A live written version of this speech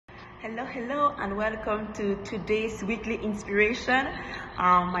Hello, and welcome to today's weekly inspiration.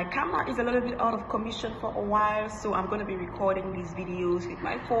 My camera is a little bit out of commission for a while, so I'm going to be recording these videos with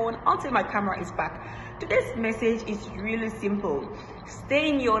my phone until my camera is back. Today's message is really simple. Stay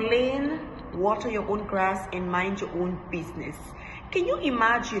in your lane, water your own grass, and mind your own business. Can you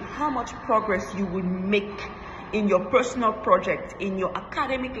imagine how much progress you would make in your personal project, in your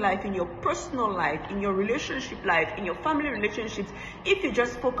academic life, in your personal life, in your relationship life, in your family relationships, if you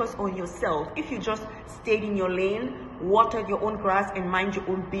just focus on yourself, if you just stayed in your lane, watered your own grass, and mind your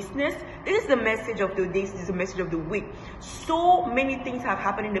own business? This is the message of the day. This is the message of the week. So many things have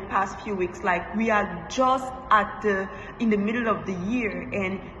happened in the past few weeks. Like, we are just in the middle of the year,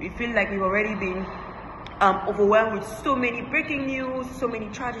 and we feel like we've already been overwhelmed with so many breaking news, so many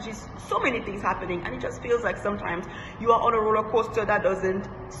tragedies, so many things happening, and it just feels like sometimes you are on a roller coaster that doesn't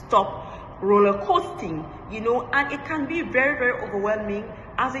stop roller coasting, and it can be very, very overwhelming.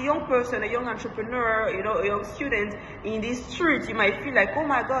 As a young person, a young entrepreneur, a young student in this street, you might feel like, oh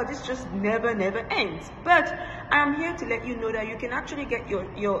my God, this just never ends. But I'm here to let you know that you can actually get your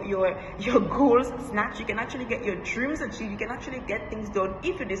goals snatched. You can actually get your dreams achieved. You can actually get things done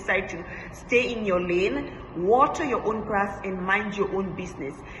if you decide to stay in your lane, water your own grass, and mind your own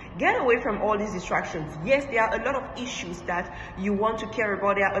business. Get away from all these distractions. Yes, there are a lot of issues that you want to care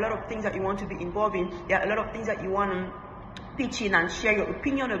about. There are a lot of things that you want to be involved in. There are a lot of things that you want to pitch in and share your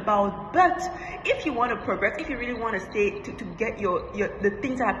opinion about. But if you want to progress, if you really want to stay to get the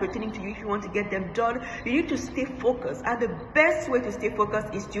things that are pertaining to you, if you want to get them done, you need to stay focused. And the best way to stay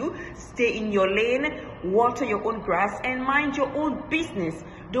focused is to stay in your lane, water your own grass, and mind your own business.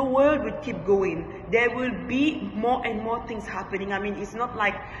 The world will keep going. There will be more and more things happening. I mean, it's not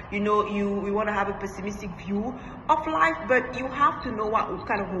like, we want to have a pessimistic view of life, but you have to know what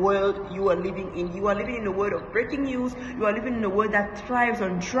kind of world you are living in. You are living in a world of breaking news. You are living in a world that thrives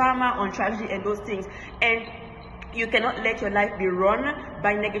on drama, on tragedy, and those things. And you cannot let your life be run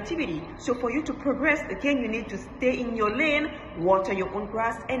by negativity. So for you to progress, again, you need to stay in your lane, water your own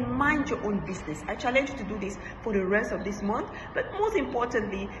grass, and mind your own business. I challenge you to do this for the rest of this month, but most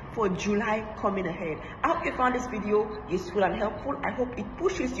importantly, for July coming ahead. I hope you found this video useful and helpful. I hope it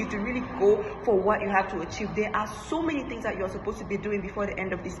pushes you to really go for what you have to achieve. There are so many things that you're supposed to be doing before the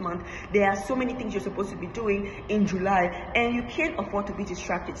end of this month. There are so many things you're supposed to be doing in July, and you can't afford to be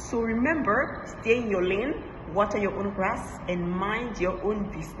distracted. So remember, stay in your lane, water your own grass, and mind your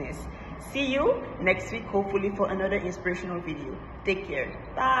own business. See you next week, hopefully, for another inspirational video. Take care.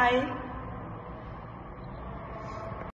 Bye.